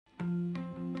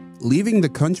Leaving the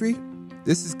country?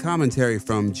 This is commentary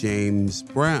from James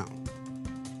Brown.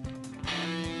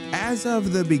 As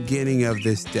of the beginning of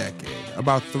this decade,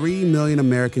 about 3 million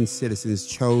American citizens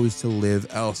chose to live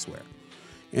elsewhere.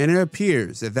 And it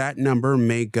appears that that number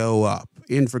may go up,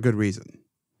 and for good reason.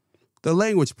 The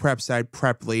language prep site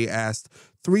Preply asked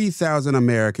 3,000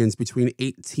 Americans between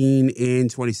 18 and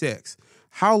 26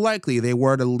 how likely they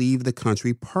were to leave the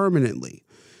country permanently,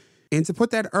 and to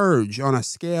put that urge on a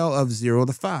scale of 0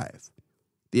 to 5.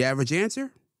 The average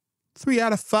answer? 3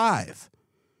 out of 5.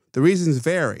 The reasons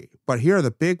vary, but here are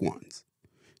the big ones.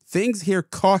 Things here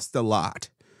cost a lot,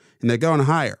 and they're going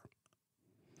higher.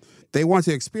 They want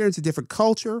to experience a different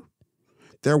culture.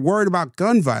 They're worried about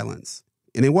gun violence,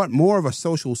 and they want more of a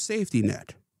social safety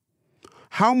net.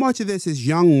 How much of this is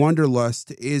young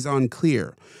wanderlust is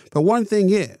unclear, but one thing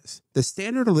is, the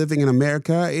standard of living in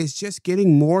America is just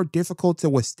getting more difficult to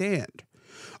withstand.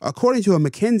 According to a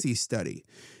McKinsey study,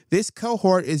 this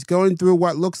cohort is going through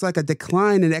what looks like a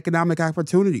decline in economic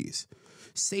opportunities.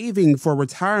 Saving for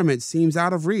retirement seems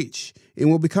out of reach and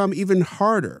will become even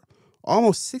harder.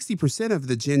 Almost 60% of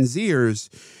the Gen Zers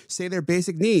say their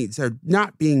basic needs are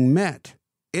not being met.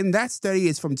 And that study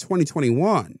is from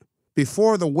 2021,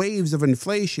 before the waves of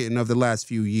inflation of the last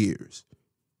few years.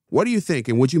 What do you think?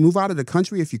 And would you move out of the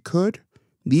country if you could?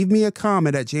 Leave me a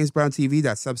comment at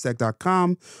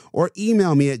jamesbrowntv.substack.com or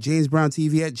email me at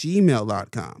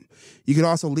jamesbrowntv@gmail.com. You can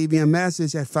also leave me a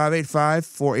message at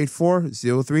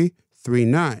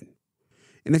 585-484-0339.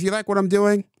 And if you like what I'm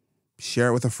doing, share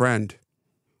it with a friend.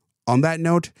 On that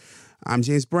note, I'm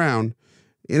James Brown,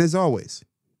 and as always,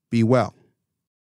 be well.